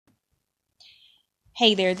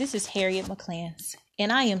Hey there, this is Harriet McClance,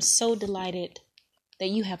 and I am so delighted that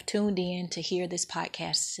you have tuned in to hear this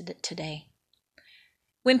podcast today.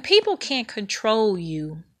 When people can't control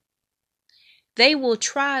you, they will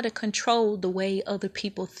try to control the way other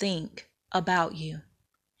people think about you.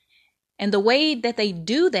 And the way that they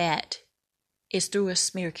do that is through a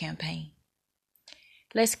smear campaign.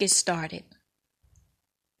 Let's get started.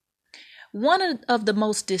 One of the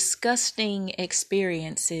most disgusting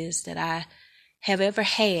experiences that I have ever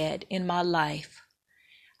had in my life,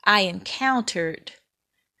 I encountered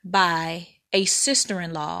by a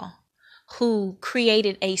sister-in-law who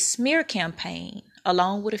created a smear campaign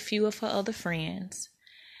along with a few of her other friends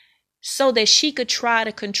so that she could try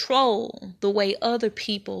to control the way other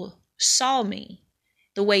people saw me,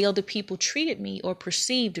 the way other people treated me or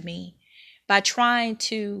perceived me, by trying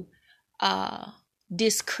to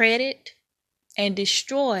discredit and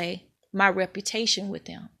destroy my reputation with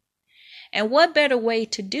them. And what better way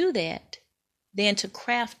to do that than to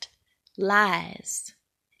craft lies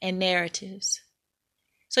and narratives?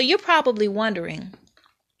 So you're probably wondering,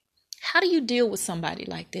 how do you deal with somebody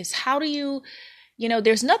like this? How do you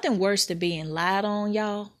there's nothing worse than being lied on,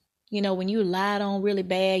 y'all. When you lied on really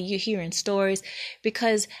bad, you're hearing stories,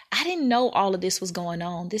 because I didn't know all of this was going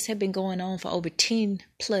on. This had been going on for over 10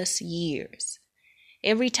 plus years.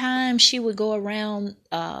 Every time she would go around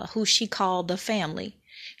who she called the family,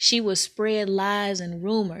 she would spread lies and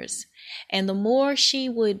rumors. And the more she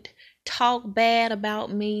would talk bad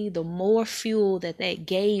about me, the more fuel that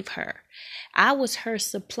gave her. I was her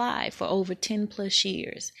supply for over 10 plus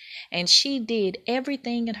years. And she did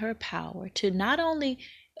everything in her power to not only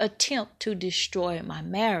attempt to destroy my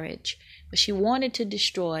marriage, but she wanted to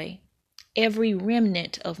destroy every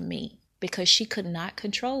remnant of me because she could not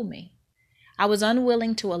control me. I was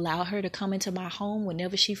unwilling to allow her to come into my home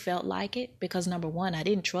whenever she felt like it because, number one, I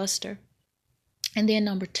didn't trust her. And then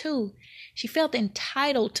number two, she felt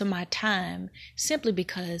entitled to my time simply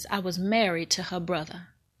because I was married to her brother.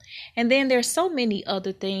 And then there's so many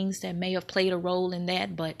other things that may have played a role in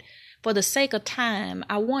that, but for the sake of time,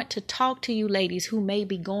 I want to talk to you ladies who may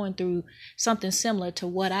be going through something similar to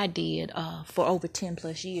what I did for over 10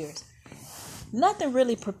 plus years. Nothing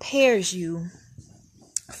really prepares you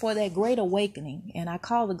for that great awakening. And I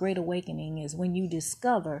call the great awakening is when you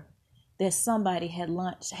discover that somebody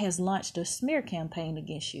has launched a smear campaign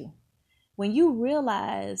against you. When you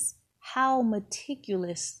realize how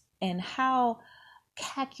meticulous and how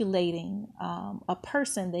calculating a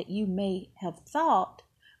person that you may have thought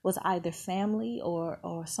was either family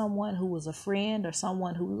or someone who was a friend or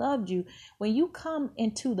someone who loved you, when you come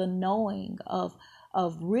into the knowing of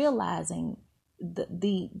realizing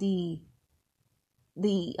the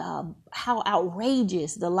how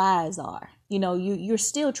outrageous the lies are. You're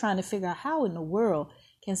still trying to figure out how in the world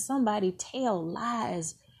can somebody tell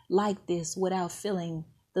lies like this without feeling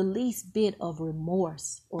the least bit of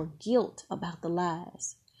remorse or guilt about the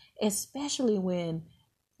lies, especially when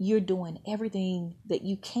you're doing everything that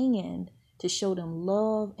you can to show them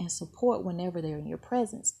love and support whenever they're in your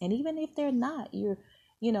presence. And even if they're not, you're,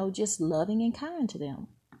 just loving and kind to them.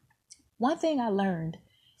 One thing I learned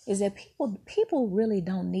is that people really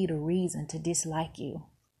don't need a reason to dislike you.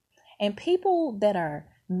 And people that are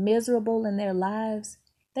miserable in their lives,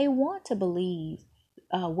 they want to believe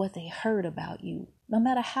what they heard about you, no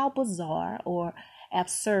matter how bizarre or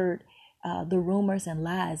absurd the rumors and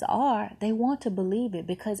lies are. They want to believe it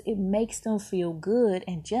because it makes them feel good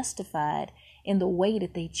and justified in the way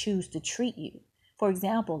that they choose to treat you. For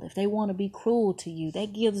example, if they want to be cruel to you,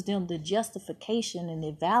 that gives them the justification and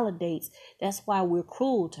it validates that's why we're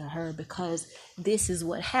cruel to her, because this is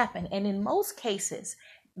what happened. And in most cases,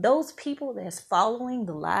 those people that's following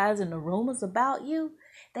the lies and the rumors about you,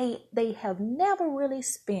 they have never really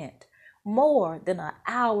spent more than an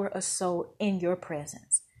hour or so in your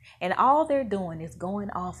presence. And all they're doing is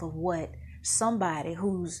going off of what somebody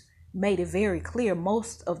who's made it very clear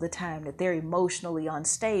most of the time that they're emotionally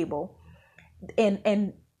unstable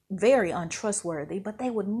and very untrustworthy, but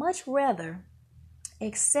they would much rather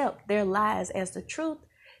accept their lies as the truth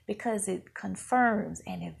because it confirms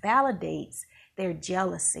and it validates their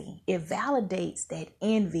jealousy. It validates that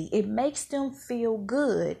envy. It makes them feel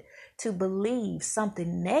good to believe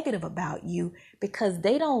something negative about you because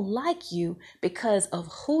they don't like you because of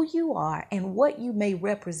who you are and what you may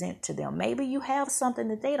represent to them. Maybe you have something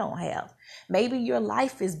that they don't have. Maybe your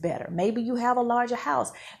life is better. Maybe you have a larger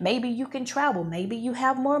house. Maybe you can travel. Maybe you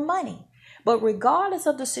have more money. But regardless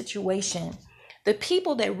of the situation, the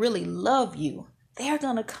people that really love you, they're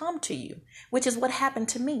going to come to you, which is what happened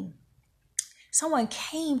to me. Someone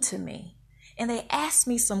came to me and they asked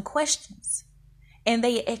me some questions. And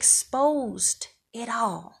they exposed it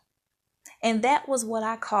all. And that was what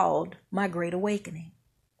I called my great awakening.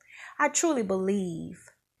 I truly believe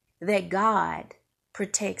that God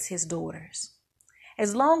protects his daughters.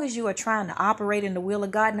 As long as you are trying to operate in the will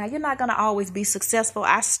of God, now you're not going to always be successful.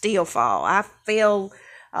 I still fall. I fell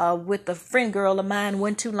with a friend girl of mine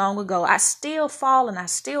one too long ago. I still fall and I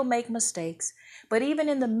still make mistakes. But even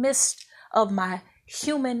in the midst of my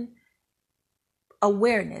human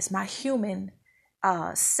awareness, my human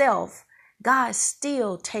self, God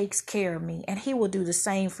still takes care of me, and he will do the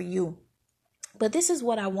same for you. But this is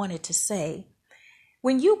what I wanted to say.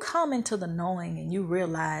 When you come into the knowing and you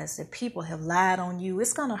realize that people have lied on you,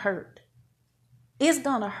 it's going to hurt. It's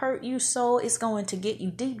going to hurt you so it's going to get you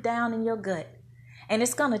deep down in your gut. And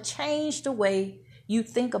it's going to change the way you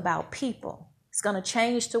think about people. It's going to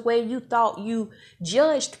change the way you thought you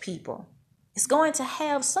judged people. It's going to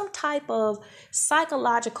have some type of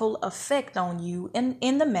psychological effect on you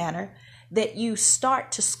in the manner that you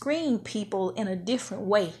start to screen people in a different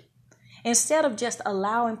way. Instead of just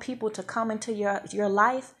allowing people to come into your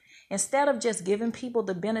life, instead of just giving people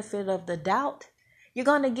the benefit of the doubt, you're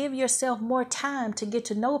going to give yourself more time to get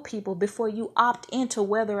to know people before you opt into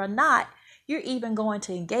whether or not you're even going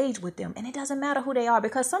to engage with them. And it doesn't matter who they are,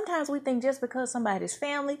 because sometimes we think just because somebody's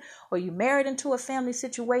family, or you married into a family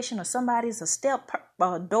situation, or somebody's a step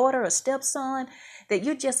daughter or stepson, that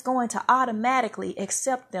you're just going to automatically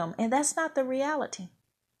accept them. And that's not the reality.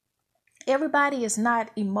 Everybody is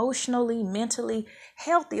not emotionally, mentally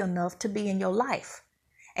healthy enough to be in your life.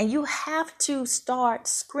 And you have to start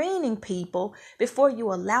screening people before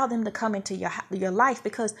you allow them to come into your life.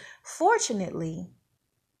 Because fortunately,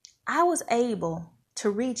 I was able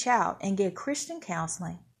to reach out and get Christian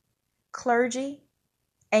counseling, clergy,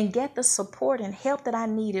 and get the support and help that I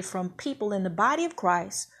needed from people in the body of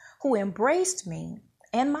Christ who embraced me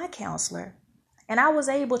and my counselor. And I was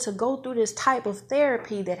able to go through this type of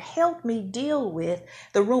therapy that helped me deal with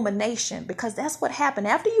the rumination, because that's what happened.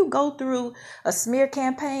 After you go through a smear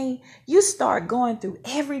campaign, you start going through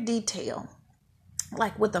every detail,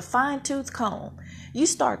 like with a fine-tooth comb. You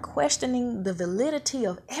start questioning the validity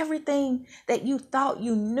of everything that you thought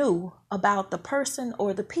you knew about the person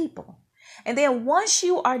or the people. And then once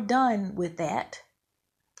you are done with that,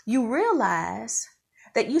 you realize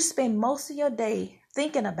that you spend most of your day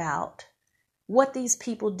thinking about what these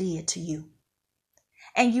people did to you.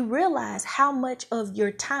 And you realize how much of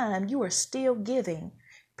your time you are still giving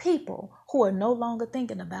people who are no longer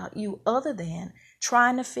thinking about you, other than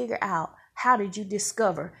trying to figure out how did you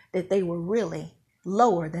discover that they were really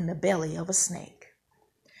lower than the belly of a snake.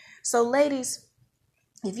 So ladies,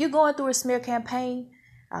 if you're going through a smear campaign,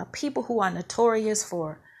 people who are notorious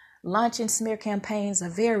for launching smear campaigns are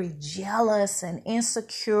very jealous and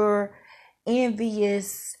insecure,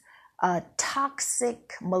 envious,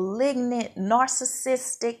 toxic, malignant,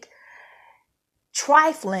 narcissistic,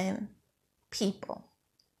 trifling people.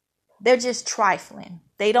 They're just trifling.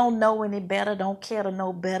 They don't know any better, don't care to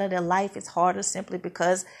know better. Their life is harder simply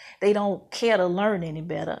because they don't care to learn any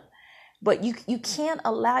better. But you can't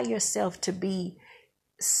allow yourself to be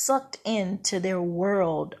sucked into their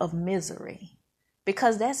world of misery,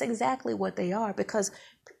 because that's exactly what they are. Because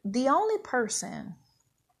the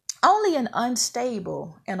only an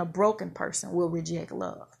unstable and a broken person will reject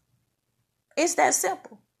love. It's that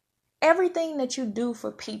simple. Everything that you do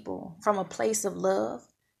for people from a place of love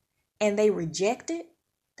and they reject it,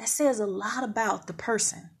 that says a lot about the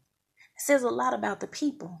person. It says a lot about the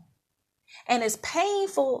people. And as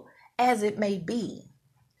painful as it may be,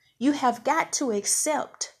 you have got to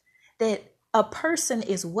accept that a person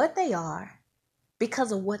is what they are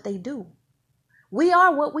because of what they do. We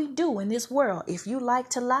are what we do in this world. If you like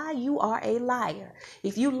to lie, you are a liar.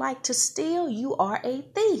 If you like to steal, you are a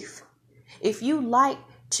thief. If you like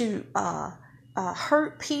to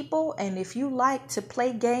hurt people, and if you like to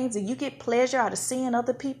play games and you get pleasure out of seeing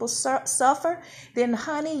other people suffer, then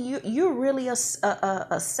honey, you're really a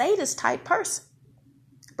sadist type person.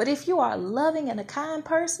 But if you are a loving and a kind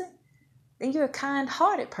person, then you're a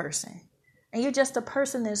kind-hearted person, and you're just a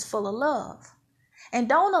person that's full of love. And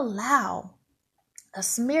don't allow a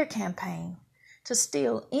smear campaign to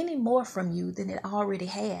steal any more from you than it already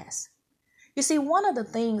has. You see, one of the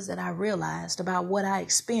things that I realized about what I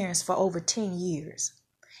experienced for over 10 years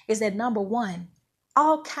is that, number one,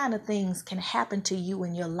 all kind of things can happen to you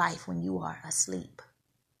in your life when you are asleep.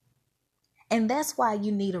 And that's why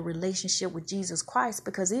you need a relationship with Jesus Christ,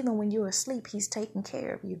 because even when you're asleep, he's taking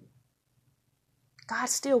care of you. God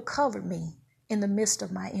still covered me in the midst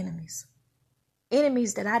of my enemies.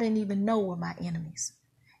 Enemies that I didn't even know were my enemies.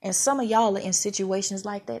 And some of y'all are in situations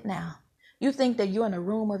like that now. You think that you're in a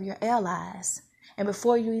room of your allies, And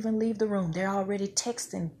before you even leave the room, they're already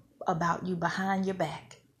texting about you behind your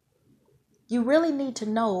back. You really need to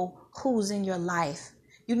know who's in your life.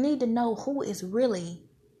 You need to know who is really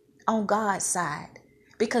on God's side.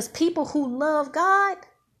 Because people who love God,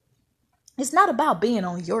 it's not about being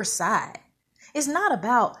on your side. It's not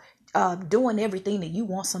about doing everything that you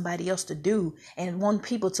want somebody else to do and want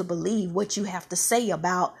people to believe what you have to say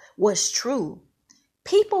about what's true.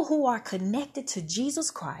 People who are connected to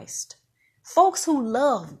Jesus Christ, folks who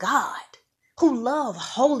love God, who love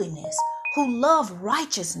holiness, who love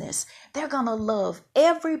righteousness, they're going to love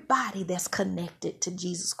everybody that's connected to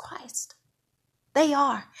Jesus Christ. They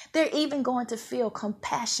are. They're even going to feel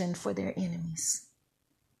compassion for their enemies.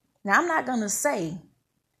 Now, I'm not going to say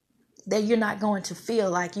that you're not going to feel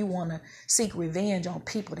like you want to seek revenge on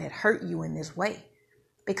people that hurt you in this way.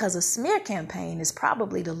 Because a smear campaign is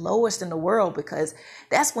probably the lowest in the world, because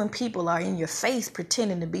that's when people are in your face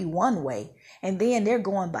pretending to be one way. And then they're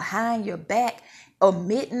going behind your back,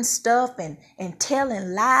 omitting stuff and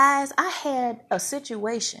telling lies. I had a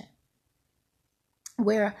situation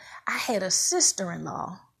where I had a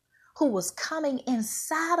sister-in-law who was coming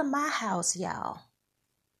inside of my house, y'all.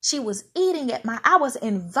 She was eating I was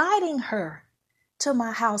inviting her to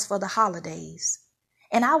my house for the holidays.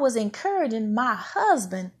 And I was encouraging my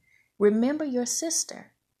husband, remember your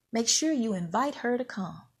sister. Make sure you invite her to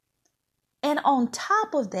come. And on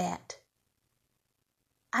top of that,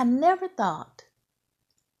 I never thought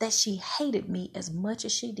that she hated me as much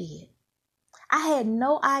as she did. I had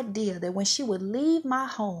no idea that when she would leave my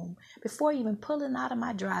home, before even pulling out of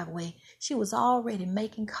my driveway, she was already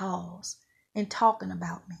making calls and talking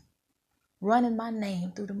about me, running my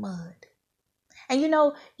name through the mud. And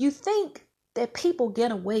you think that people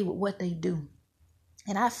get away with what they do.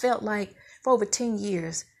 And I felt like for over 10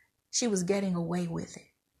 years, she was getting away with it.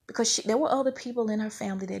 Because there were other people in her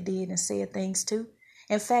family that did and said things too.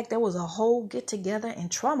 In fact, there was a whole get together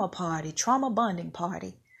and trauma bonding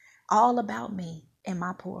party, all about me and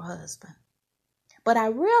my poor husband. But I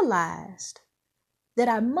realized that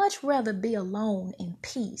I'd much rather be alone in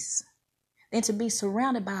peace than to be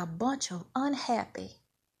surrounded by a bunch of unhappy,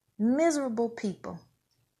 miserable people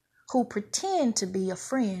who pretend to be a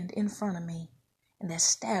friend in front of me and they're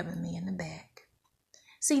stabbing me in the back.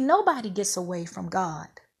 See, nobody gets away from God.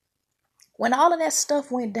 When all of that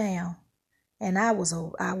stuff went down and I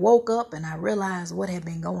woke up and I realized what had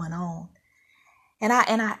been going on. And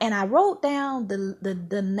I wrote down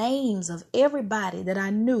the names of everybody that I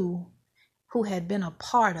knew who had been a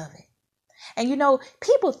part of it. And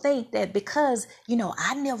people think that because,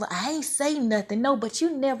 I ain't say nothing. No, but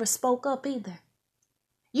you never spoke up either.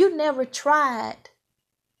 You never tried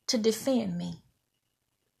to defend me.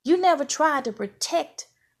 You never tried to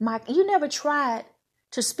you never tried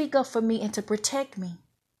to speak up for me and to protect me.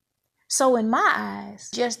 So in my eyes,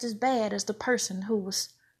 just as bad as the person who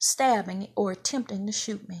was stabbing or attempting to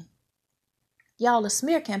shoot me. Y'all, a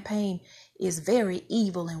smear campaign is very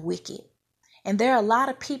evil and wicked. And there are a lot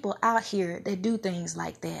of people out here that do things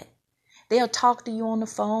like that. They'll talk to you on the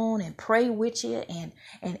phone and pray with you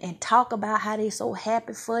and talk about how they're so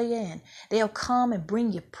happy for you. And they'll come and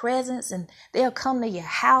bring you presents, and they'll come to your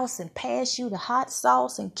house and pass you the hot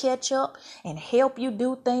sauce and ketchup and help you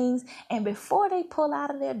do things. And before they pull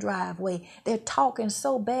out of their driveway, they're talking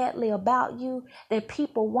so badly about you that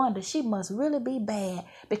people wonder, she must really be bad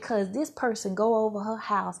because this person go over her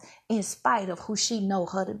house in spite of who she know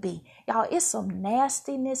her to be. Y'all, it's some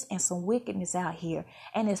nastiness and some wickedness out here.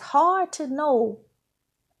 And it's hard to know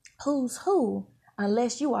who's who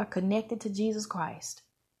unless you are connected to Jesus Christ.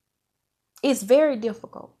 It's very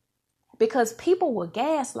difficult because people will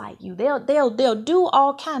gaslight you. They'll do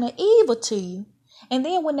all kind of evil to you. And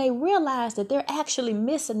then when they realize that they're actually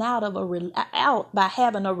missing out by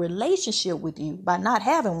having a relationship with you, by not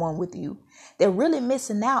having one with you, they're really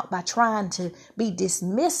missing out by trying to be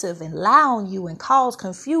dismissive and lie on you and cause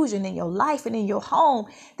confusion in your life and in your home.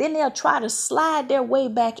 Then they'll try to slide their way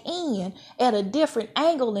back in at a different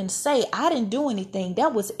angle and say, I didn't do anything.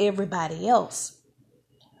 That was everybody else.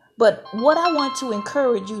 But what I want to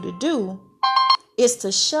encourage you to do is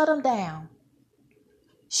to shut them down.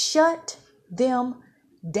 Shut them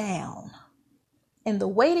down. And the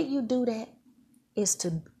way that you do that is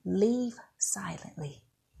to leave silently.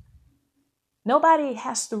 Nobody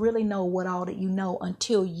has to really know what all that you know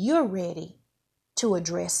until you're ready to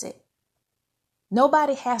address it.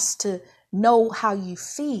 Nobody has to know how you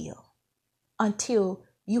feel until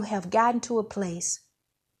you have gotten to a place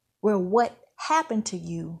where what happened to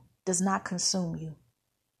you does not consume you.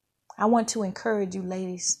 I want to encourage you,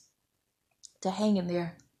 ladies, to hang in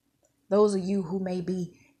there. Those of you who may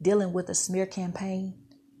be dealing with a smear campaign,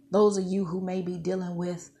 Those of you who may be dealing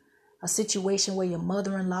with a situation where your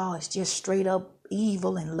mother-in-law is just straight up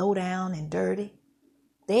evil and low down and dirty.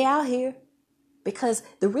 They out here because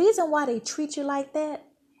the reason why they treat you like that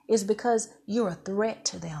is because you're a threat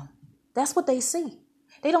to them. That's what they see.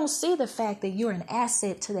 They don't see the fact that you're an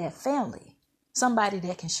asset to that family. Somebody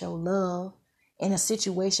that can show love in a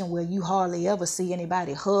situation where you hardly ever see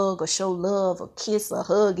anybody hug or show love or kiss or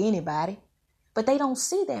hug anybody. But they don't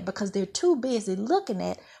see that because they're too busy looking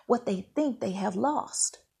at what they think they have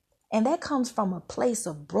lost. And that comes from a place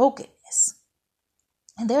of brokenness.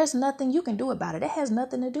 And there's nothing you can do about it. It has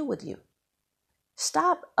nothing to do with you.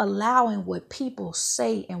 Stop allowing what people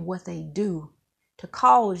say and what they do to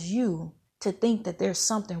cause you to think that there's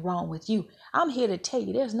something wrong with you. I'm here to tell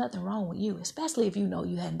you there's nothing wrong with you, especially if you know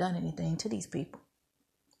you hadn't done anything to these people.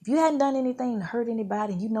 If you hadn't done anything to hurt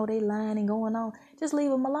anybody and you know they lying and going on, just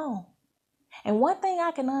leave them alone. And one thing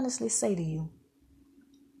I can honestly say to you,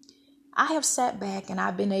 I have sat back and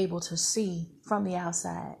I've been able to see from the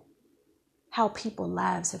outside how people's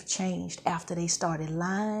lives have changed after they started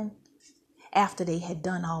lying, after they had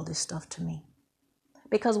done all this stuff to me.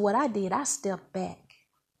 Because what I did, I stepped back.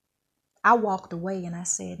 I walked away and I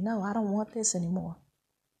said, no, I don't want this anymore.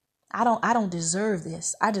 I don't deserve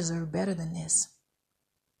this. I deserve better than this.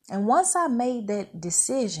 And once I made that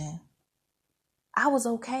decision, I was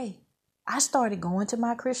okay. I started going to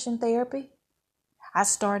my Christian therapy. I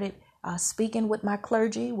started speaking with my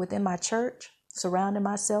clergy within my church, surrounding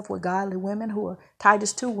myself with godly women who are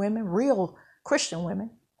Titus 2 women, real Christian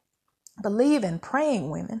women, believing,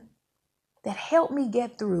 praying women that helped me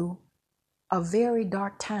get through a very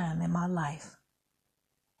dark time in my life.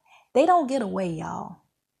 They don't get away, y'all.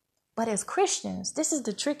 But as Christians, this is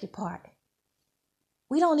the tricky part.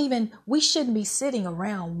 We shouldn't be sitting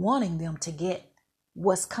around wanting them to get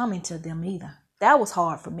what's coming to them either. That was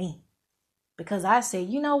hard for me because I said,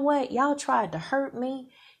 you know what? Y'all tried to hurt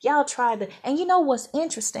me. And you know what's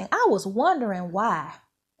interesting? I was wondering why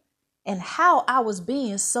and how I was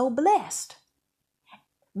being so blessed.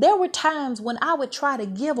 There were times when I would try to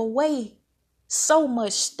give away so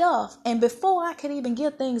much stuff, and before I could even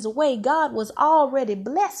give things away, God was already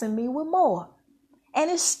blessing me with more. And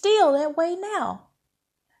it's still that way now.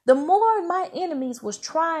 The more my enemies was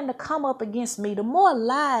trying to come up against me, the more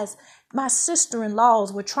lies my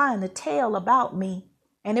sister-in-laws were trying to tell about me.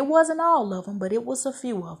 And it wasn't all of them, but it was a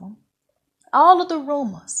few of them. All of the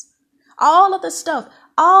rumors, all of the stuff,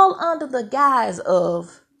 all under the guise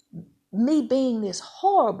of me being this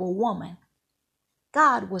horrible woman.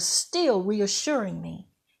 God was still reassuring me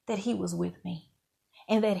that he was with me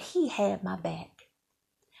and that he had my back.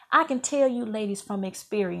 I can tell you, ladies, from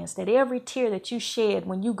experience that every tear that you shed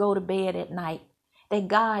when you go to bed at night, that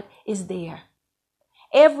God is there.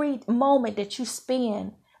 Every moment that you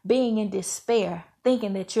spend being in despair,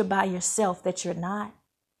 thinking that you're by yourself, that you're not.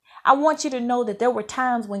 I want you to know that there were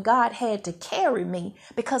times when God had to carry me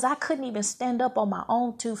because I couldn't even stand up on my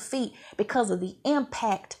own 2 feet because of the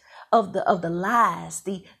impact of the lies,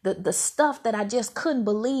 the stuff that I just couldn't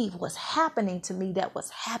believe was happening to me, that was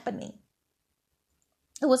happening.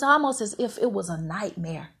 It was almost as if it was a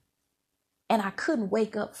nightmare and I couldn't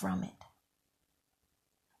wake up from it.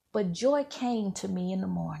 But joy came to me in the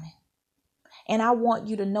morning. And I want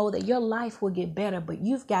you to know that your life will get better, but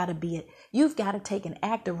you've got to take an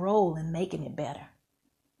active role in making it better.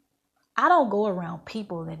 I don't go around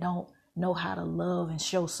people that don't know how to love and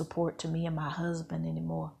show support to me and my husband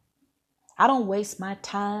anymore. I don't waste my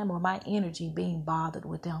time or my energy being bothered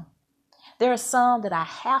with them. There are some that I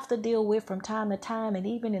have to deal with from time to time, and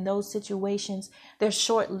even in those situations, they're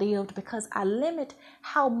short-lived because I limit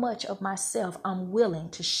how much of myself I'm willing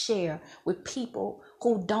to share with people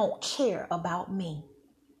who don't care about me.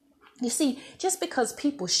 You see, just because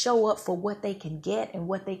people show up for what they can get and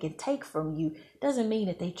what they can take from you doesn't mean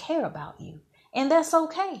that they care about you, and that's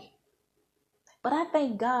okay. But I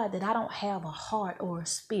thank God that I don't have a heart or a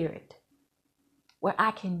spirit where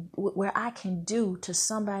I can do to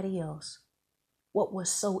somebody else what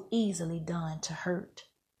was so easily done to hurt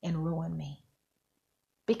and ruin me.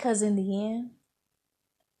 Because in the end,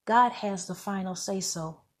 God has the final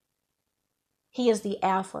say-so. He is the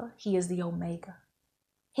Alpha. He is the Omega.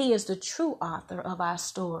 He is the true author of our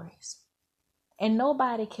stories. And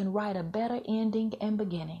nobody can write a better ending and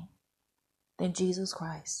beginning than Jesus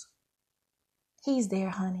Christ. He's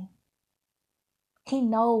there, honey. He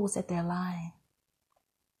knows that they're lying.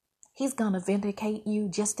 He's going to vindicate you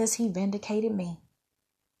just as he vindicated me.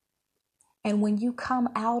 And when you come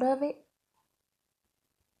out of it,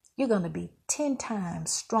 you're going to be 10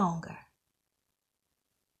 times stronger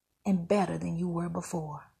and better than you were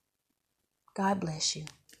before. God bless you.